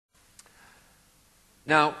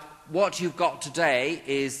Now, what you've got today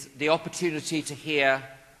is the opportunity to hear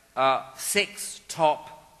 6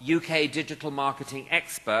 top UK digital marketing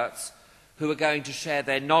experts who are going to share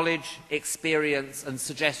their knowledge, experience and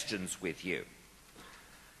suggestions with you.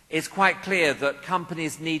 It's quite clear that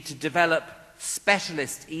companies need to develop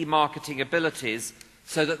specialist e-marketing abilities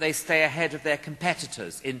so that they stay ahead of their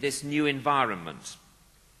competitors in this new environment.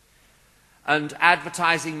 And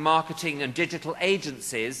advertising, marketing and digital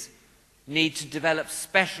agencies need to develop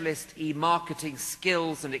specialist e-marketing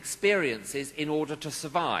skills and experiences in order to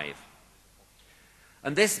survive.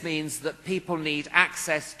 And this means that people need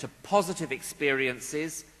access to positive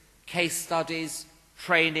experiences, case studies,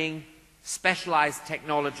 training, specialized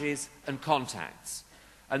technologies and contacts.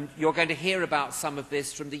 And you're going to hear about some of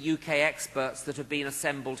this from the UK experts that have been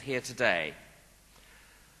assembled here today.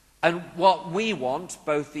 And what we want,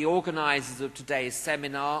 both the organisers of today's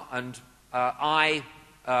seminar and I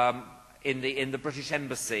in the British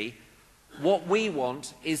Embassy, what we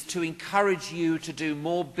want is to encourage you to do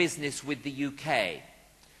more business with the UK.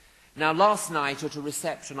 Now, last night at a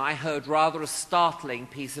reception I heard rather a startling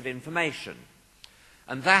piece of information,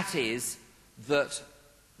 and that is that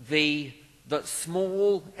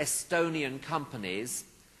small Estonian companies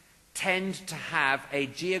tend to have a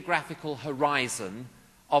geographical horizon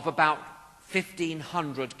of about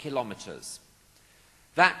 1,500 kilometres.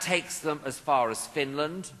 That takes them as far as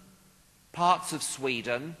Finland, parts of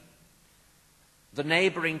Sweden, the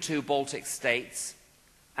neighbouring 2 Baltic states,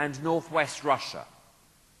 and northwest Russia.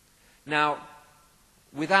 Now,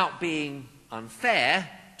 without being unfair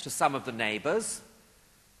to some of the neighbours,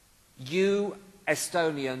 you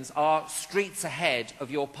Estonians are streets ahead of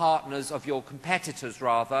your partners, of your competitors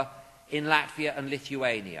rather, in Latvia and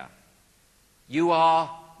Lithuania. You are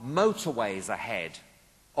motorways ahead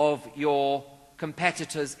of your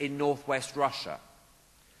competitors in northwest Russia.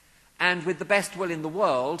 And with the best will in the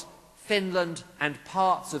world, Finland and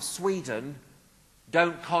parts of Sweden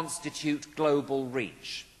don't constitute global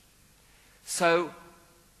reach. So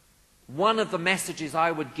one of the messages I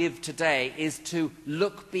would give today is to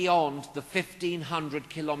look beyond the 1,500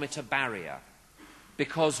 kilometre barrier,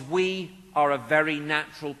 because we are a very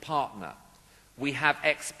natural partner. We have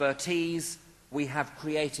expertise, we have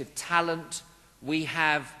creative talent, we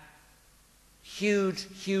have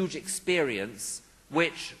huge experience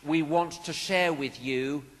which we want to share with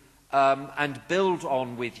you and build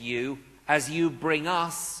on with you as you bring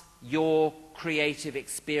us your creative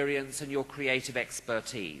experience and your creative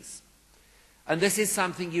expertise. And this is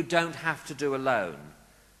something you don't have to do alone.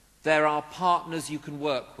 There are partners you can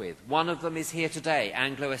work with. One of them is here today,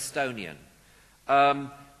 Anglo-Estonian.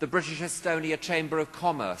 The British Estonia Chamber of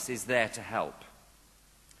Commerce is there to help.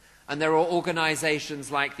 And there are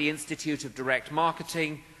organisations like the Institute of Direct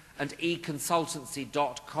Marketing and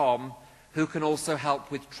econsultancy.com who can also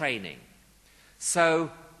help with training.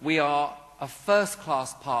 So we are a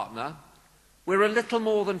first-class partner. We're a little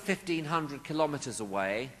more than 1,500 kilometres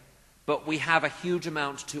away, but we have a huge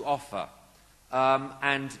amount to offer.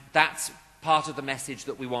 And that's part of the message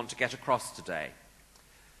that we want to get across today.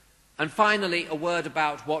 And finally, a word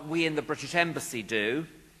about what we in the British Embassy do.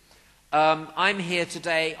 I'm here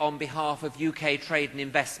today on behalf of UK Trade and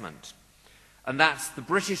Investment, and that's the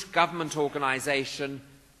British government organisation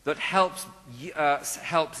that helps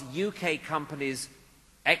UK companies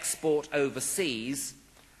export overseas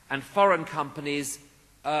and foreign companies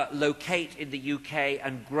locate in the UK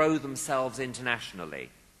and grow themselves internationally.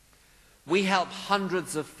 We help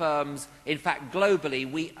hundreds of firms. In fact, globally,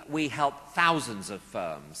 we help thousands of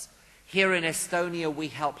firms. Here in Estonia, we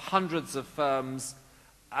help hundreds of firms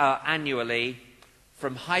annually,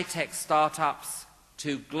 from high-tech startups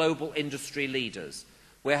to global industry leaders.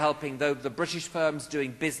 We're helping the British firms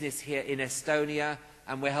doing business here in Estonia,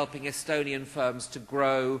 and we're helping Estonian firms to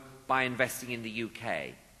grow by investing in the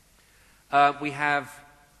UK. We have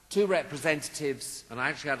 2 representatives, and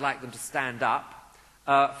actually I'd like them to stand up,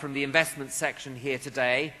 from the investment section here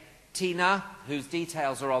today. Tina, whose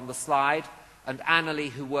details are on the slide, and Annalie,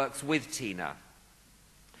 who works with Tina.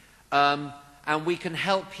 And we can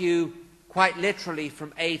help you quite literally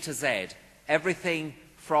from A to Z. Everything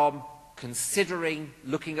from considering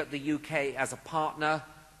looking at the UK as a partner,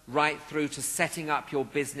 right through to setting up your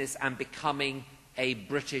business and becoming a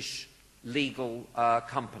British legal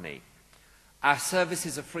company. Our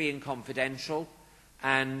services are free and confidential,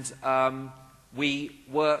 and we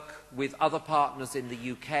work with other partners in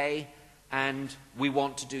the UK, and we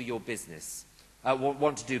want to do your business,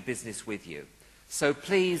 want to do business with you. So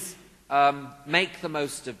please make the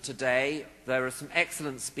most of today. There are some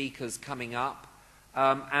excellent speakers coming up,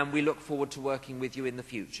 and we look forward to working with you in the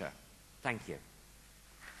future. Thank you.